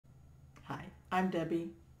I'm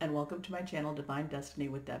Debbie, and welcome to my channel, Divine Destiny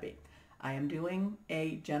with Debbie. I am doing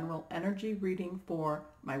a general energy reading for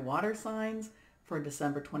my water signs for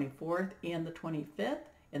December 24th and the 25th,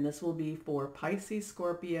 and this will be for Pisces,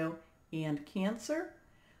 Scorpio, and Cancer.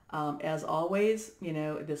 As always,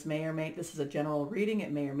 this is a general reading.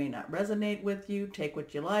 It may or may not resonate with you. Take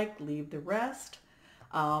what you like, leave the rest.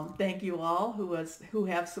 Thank you all who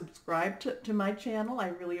have subscribed to my channel. I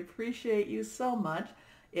really appreciate you so much.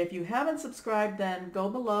 If you haven't subscribed, then go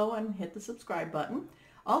below and hit the subscribe button.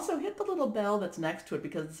 Also hit the little bell that's next to it,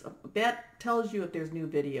 because that tells you if there's new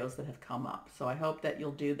videos that have come up. So I hope that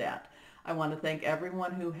you'll do that. I want to thank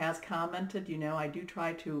everyone who has commented. I do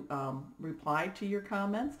try to reply to your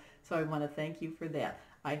comments, so I want to thank you for that.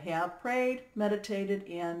 I have prayed, meditated,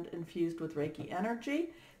 and infused with Reiki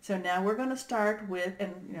energy. So now we're going to start with,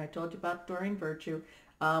 and I told you about Doreen Virtue,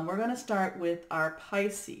 we're going to start with our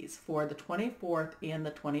Pisces for the 24th and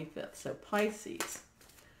the 25th. So Pisces,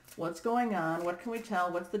 what's going on? What can we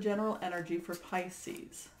tell? What's the general energy for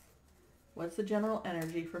Pisces? What's the general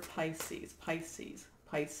energy for Pisces? Pisces,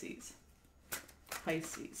 Pisces,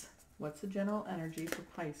 Pisces. What's the general energy for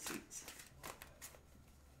Pisces?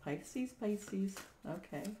 Pisces, Pisces.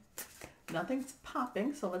 Okay. Nothing's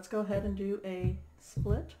popping, so let's go ahead and do a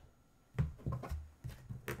split.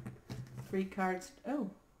 3 cards. Oh,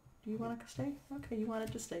 do you want to stay? Okay, you want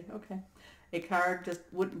it to stay. Okay. A card just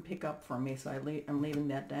wouldn't pick up for me, so I'm leaving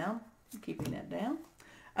that down. I'm keeping that down.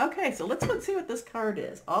 Okay, so let's see what this card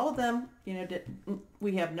is. All of them,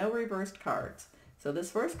 we have no reversed cards. So this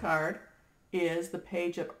first card is the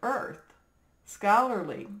Page of Earth.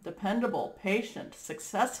 Scholarly, dependable, patient,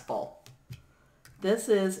 successful. This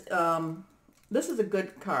is a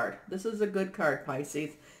good card. This is a good card,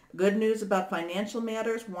 Pisces. Good news about financial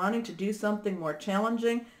matters, wanting to do something more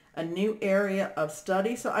challenging, a new area of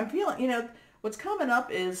study. So I'm feeling, what's coming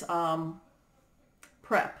up is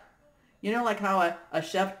prep. Like how a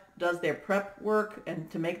chef does their prep work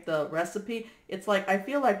and to make the recipe. It's like, I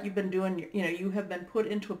feel like you've been doing, you have been put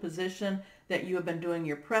into a position that you have been doing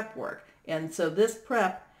your prep work. And so this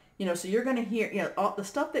prep, so you're going to hear, all the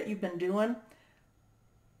stuff that you've been doing.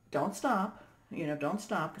 Don't stop, don't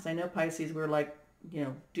stop. Because I know, Pisces, we're like,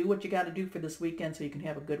 do what you got to do for this weekend so you can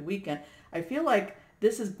have a good weekend. I feel like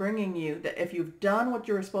this is bringing you, that if you've done what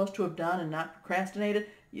you were supposed to have done and not procrastinated,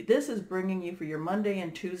 this is bringing you for your Monday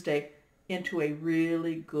and Tuesday into a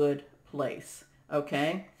really good place,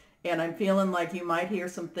 okay? And I'm feeling like you might hear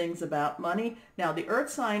some things about money. Now, the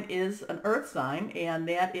earth sign is an earth sign, and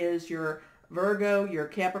that is your Virgo, your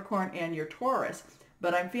Capricorn, and your Taurus.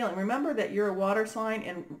 But I'm feeling, remember that you're a water sign,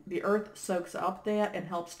 and the earth soaks up that and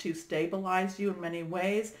helps to stabilize you in many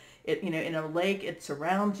ways. In a lake, it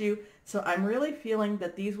surrounds you. So I'm really feeling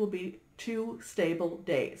that these will be 2 stable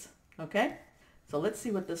days. Okay? So let's see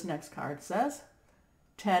what this next card says.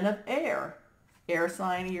 10 of Air. Air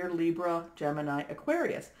sign, your Libra, Gemini,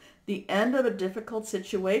 Aquarius. The end of a difficult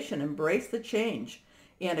situation. Embrace the change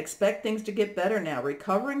and expect things to get better now.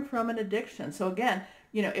 Recovering from an addiction. So again,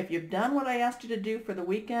 if you've done what I asked you to do for the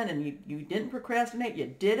weekend and you didn't procrastinate,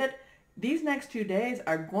 you did it, these next 2 days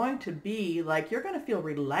are going to be like, you're going to feel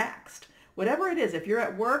relaxed. Whatever it is, if you're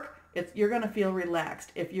at work, you're going to feel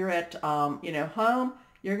relaxed. If you're at, home,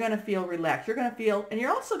 you're going to feel relaxed. You're going to feel, and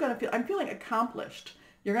you're also going to feel, I'm feeling accomplished.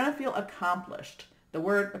 You're going to feel accomplished. The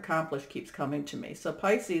word accomplished keeps coming to me. So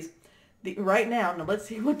Pisces, right now, let's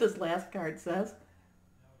see what this last card says.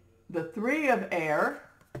 The 3 of Air,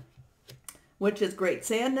 which is great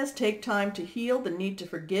sadness. Take time to heal, the need to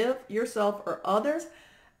forgive yourself or others.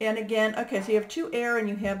 And again, okay, so you have 2 air and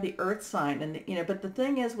you have the earth sign. And, but the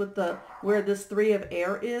thing is with where this 3 of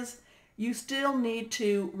air is, you still need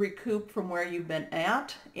to recoup from where you've been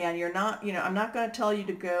at. And you're not, I'm not going to tell you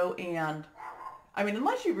to go and,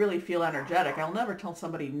 unless you really feel energetic, I'll never tell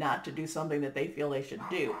somebody not to do something that they feel they should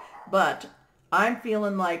do. But I'm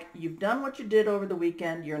feeling like you've done what you did over the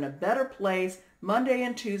weekend. You're in a better place. Monday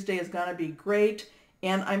and Tuesday is going to be great.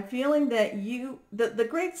 And I'm feeling that the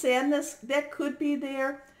great sadness that could be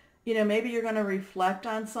there, maybe you're going to reflect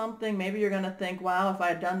on something. Maybe you're going to think, wow, if I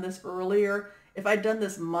had done this earlier, if I'd done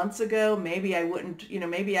this months ago, maybe I wouldn't,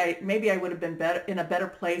 maybe I would have been in a better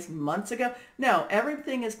place months ago. No,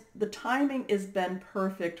 the timing has been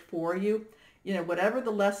perfect for you. Whatever the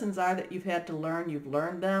lessons are that you've had to learn, you've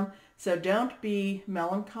learned them. So don't be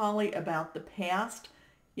melancholy about the past.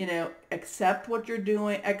 Accept what you're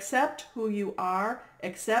doing, accept who you are,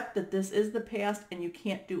 accept that this is the past and you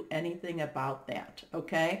can't do anything about that,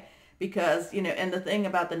 okay? Because, and the thing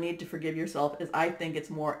about the need to forgive yourself is I think it's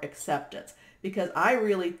more acceptance. Because I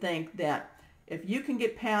really think that if you can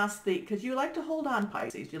get past because you like to hold on,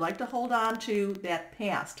 Pisces, you like to hold on to that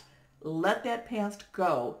past. let that past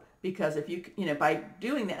go, because if you, by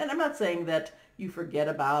doing that, and I'm not saying that you forget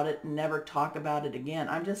about it and never talk about it again.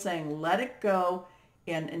 I'm just saying let it go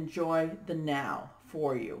and enjoy the now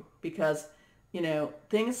for you, because,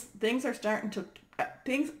 things are starting to,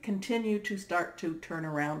 things continue to start to turn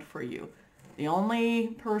around for you. The only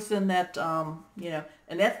person that,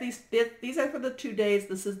 and that's these are for the 2 days.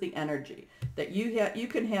 This is the energy that you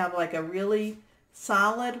can have like a really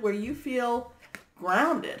solid where you feel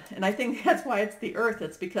grounded. And I think that's why it's the earth.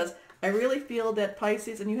 It's because I really feel that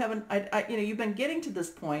Pisces, and you haven't, you've been getting to this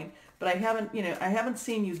point, but I haven't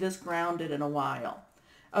seen you this grounded in a while.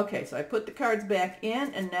 Okay, so I put the cards back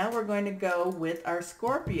in, and now we're going to go with our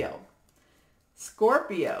Scorpio.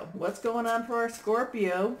 Scorpio, what's going on for our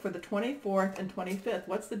Scorpio for the 24th and 25th?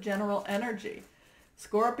 What's the general energy?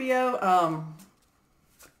 Scorpio,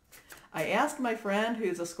 I asked my friend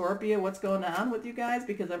who's a Scorpio what's going on with you guys,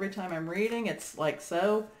 because every time I'm reading, it's like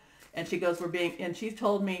so. And she goes, she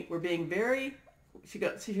told me we're being very, she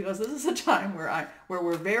goes, this is a time where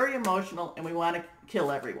we're very emotional and we want to kill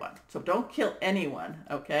everyone. So don't kill anyone,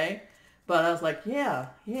 okay? But I was like, yeah,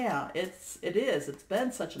 it is. It's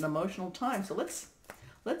been such an emotional time. So let's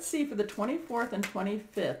see for the 24th and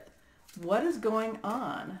 25th, what is going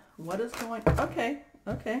on? Okay.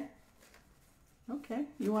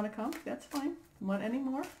 You want to come? That's fine. Want any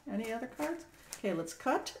more? Any other cards? Okay, let's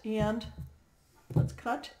cut and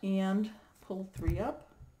pull 2 up,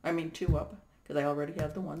 because I already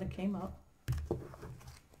have the one that came up.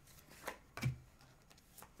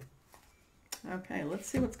 Okay, let's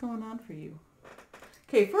see what's going on for you.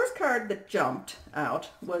 Okay, first card that jumped out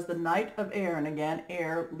was the Knight of Air, and again,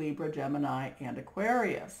 Air, Libra, Gemini, and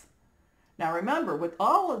Aquarius. Now remember, with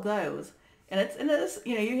all of those,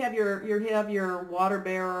 you have your water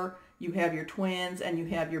bearer, you have your twins, and you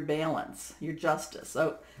have your balance, your justice.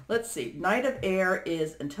 So let's see. Knight of Air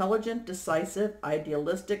is intelligent, decisive,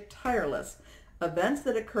 idealistic, tireless. Events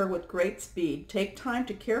that occur with great speed. Take time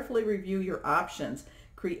to carefully review your options.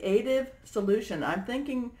 Creative solution. I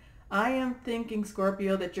am thinking,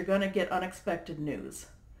 Scorpio, that you're going to get unexpected news.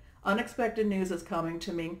 Unexpected news is coming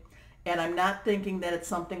to me, and I'm not thinking that it's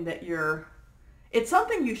something that it's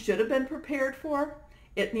something you should have been prepared for.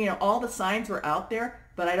 All the signs were out there,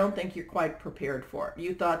 but I don't think you're quite prepared for it.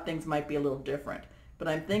 You thought things might be a little different, but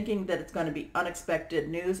I'm thinking that it's going to be unexpected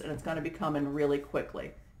news, and it's going to be coming really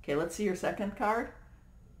quickly. Okay, let's see your second card.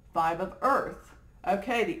 5 of Earth.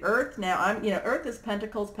 Okay, the Earth. Now, Earth is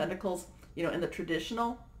Pentacles, in the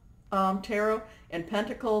traditional tarot, and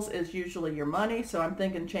Pentacles is usually your money, so I'm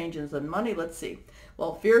thinking changes in money. Let's see.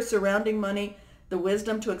 Well, fear surrounding money, the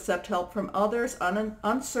wisdom to accept help from others,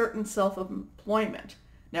 uncertain self-employment.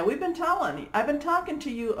 Now, I've been talking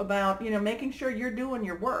to you about, making sure you're doing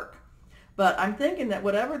your work. But I'm thinking that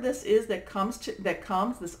whatever this is that comes,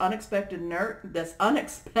 this unexpected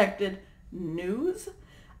news,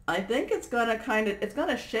 I think it's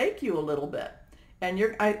gonna shake you a little bit.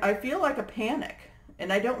 And I feel like a panic.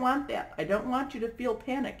 And I don't want that. I don't want you to feel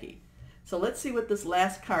panicky. So let's see what this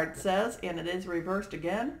last card says, and it is reversed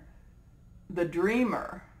again. The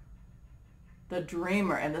Dreamer. The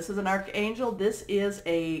Dreamer, and this is an archangel. This is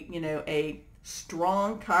a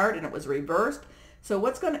strong card, and it was reversed. So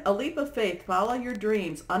a leap of faith, follow your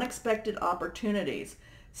dreams, unexpected opportunities.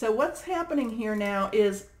 So what's happening here now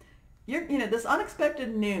is this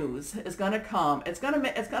unexpected news is going to come. It's going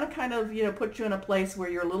to kind of, put you in a place where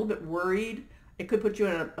you're a little bit worried. It could put you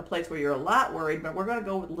in a place where you're a lot worried, but we're going to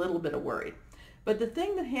go with a little bit of worried. But the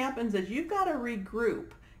thing that happens is you've got to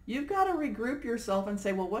regroup. You've got to regroup yourself and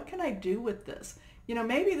say, well, what can I do with this?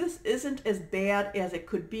 Maybe this isn't as bad as it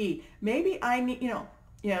could be. Maybe I need,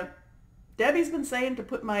 Debbie's been saying to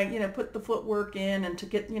put put the footwork in and to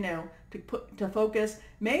get, to focus.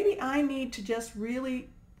 Maybe I need to just really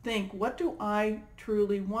think, what do I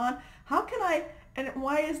truly want? How can I, and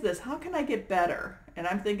why is this? How can I get better? And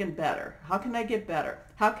I'm thinking better. How can I get better?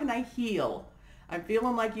 How can I heal? I'm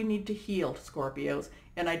feeling like you need to heal, Scorpios.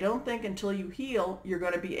 And I don't think until you heal, you're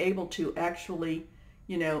going to be able to actually,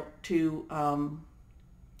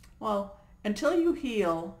 until you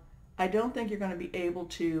heal, I don't think you're going to be able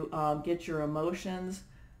to get your emotions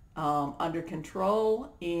under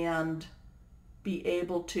control and be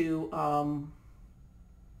able to,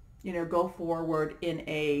 go forward in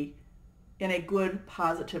a good,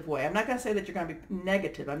 positive way. I'm not going to say that you're going to be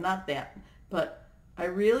negative. I'm not that. But I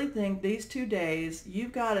really think these 2 days,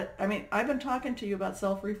 you've got it. I've been talking to you about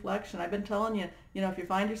self-reflection. I've been telling you, if you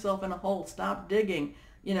find yourself in a hole, stop digging.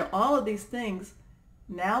 All of these things.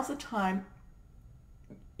 Now's the time,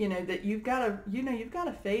 that you've got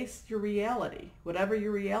to face your reality, whatever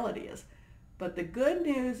your reality is. But the good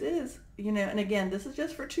news is, and again, this is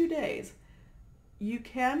just for 2 days. You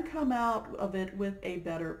can come out of it with a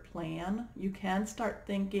better plan. You can start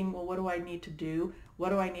thinking, well, what do I need to do? What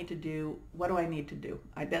do I need to do? What do I need to do?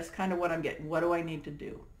 That's kind of what I'm getting. What do I need to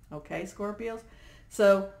do? Okay, Scorpios?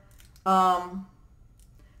 So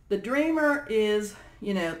the dreamer is,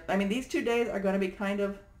 these 2 days are going to be kind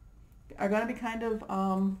of, I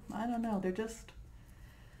don't know, they're just,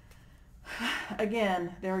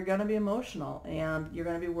 again, they're going to be emotional and you're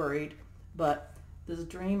going to be worried, but this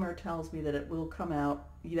dreamer tells me that it will come out,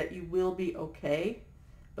 that you will be okay.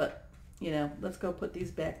 But, let's go put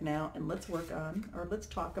these back now and let's let's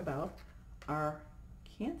talk about our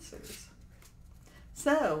Cancers.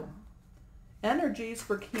 So, energies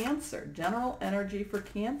for Cancer, general energy for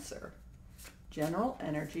Cancer. General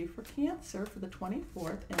energy for Cancer for the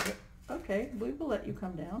 24th. And okay, we will let you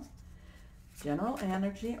come down. General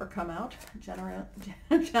energy, or come out. General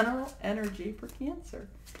energy for Cancer.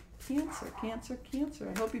 Cancer, Cancer,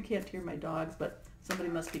 Cancer. I hope you can't hear my dogs, but somebody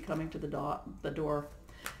must be coming to the door.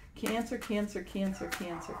 Cancer, Cancer, Cancer,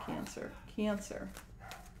 Cancer, Cancer, Cancer,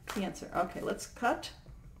 Cancer. Okay, let's cut.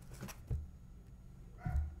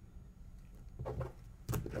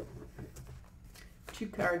 Two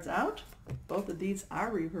cards out. Both of these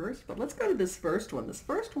are reversed, but let's go to this first one. This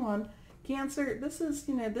first one, Cancer, this is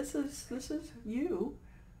you,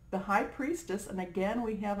 the High Priestess, and again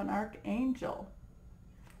we have an Archangel.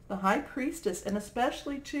 The High Priestess, and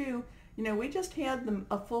especially too, we just had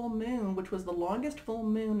a full moon, which was the longest full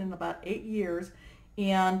moon in about 8 years,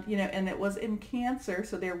 and and it was in Cancer,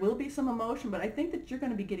 so there will be some emotion, but I think that you're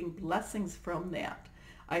going to be getting blessings from that.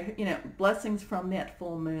 Blessings from that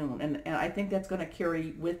full moon, and I think that's going to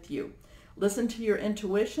carry with you. Listen to your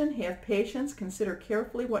intuition, have patience, consider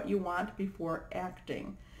carefully what you want before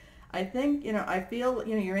acting. I think, I feel,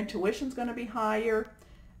 your intuition's going to be higher.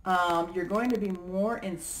 You're going to be more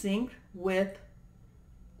in sync with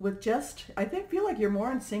I feel like you're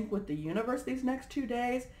more in sync with the universe these next 2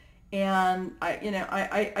 days. And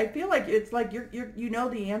I feel like it's like you know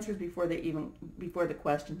the answers before the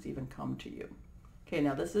questions even come to you. Okay,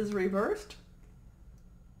 now this is reversed.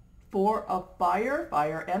 4 of fire,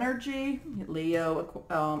 fire energy,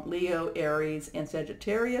 Leo, Aries, and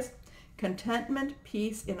Sagittarius. Contentment,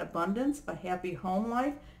 peace, and abundance, a happy home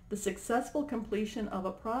life, the successful completion of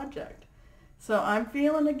a project. So I'm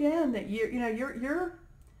feeling again that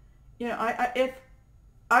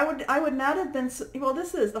I would not have been, well,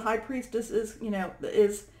 this is the High Priestess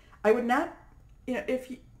I would not, if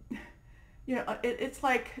you, it's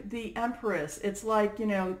like the Empress. It's like,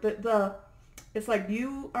 it's like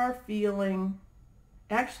you are feeling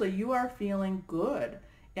good,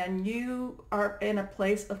 and you are in a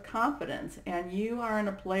place of confidence, and you are in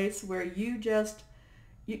a place where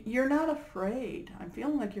you're not afraid. I'm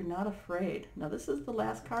feeling like you're not afraid. Now this is the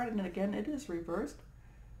last card, and again, it is reversed.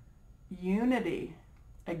 Unity.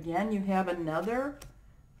 Again, you have another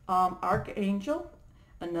Archangel,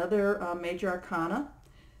 another major arcana.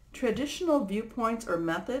 Traditional viewpoints or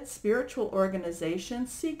methods, spiritual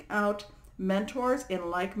organizations, seek out mentors and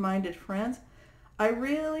like-minded friends. I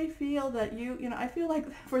really feel that I feel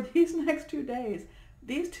like for these next 2 days,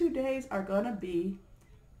 these 2 days are going to be,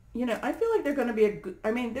 I feel like they're going to be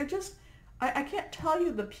they're just, I can't tell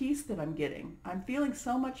you the peace that I'm getting. I'm feeling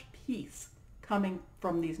so much peace coming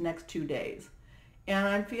from these next 2 days. And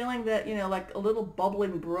I'm feeling that, like a little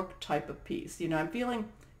bubbling brook type of peace. I'm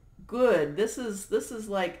feeling good. This is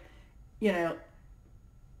like,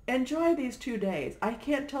 enjoy these 2 days. I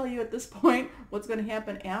can't tell you at this point what's going to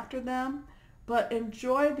happen after them, but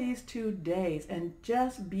enjoy these 2 days and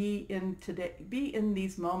just be in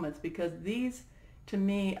these moments, because these to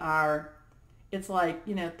me are, it's like,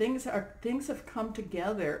 things have come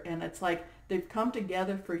together, and it's like they've come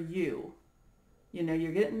together for you.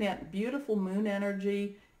 You're getting that beautiful moon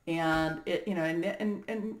energy, and it,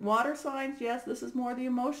 and water signs, yes, this is more the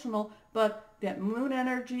emotional, but that moon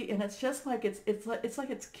energy, and it's just like it's like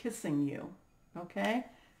it's kissing you. Okay?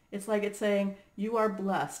 It's like it's saying you are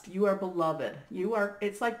blessed, you are beloved,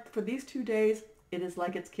 it's like for these 2 days, it is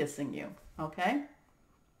like it's kissing you. Okay?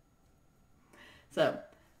 So,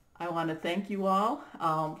 I want to thank you all.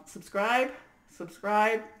 Subscribe,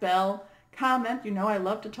 bell, comment. I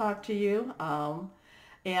love to talk to you.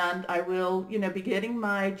 And I will, be getting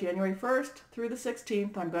my January 1st through the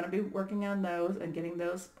 16th. I'm going to be working on those and getting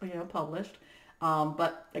those, published.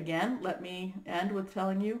 But again, let me end with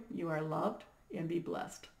telling you, you are loved and be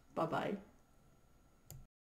blessed. Bye-bye.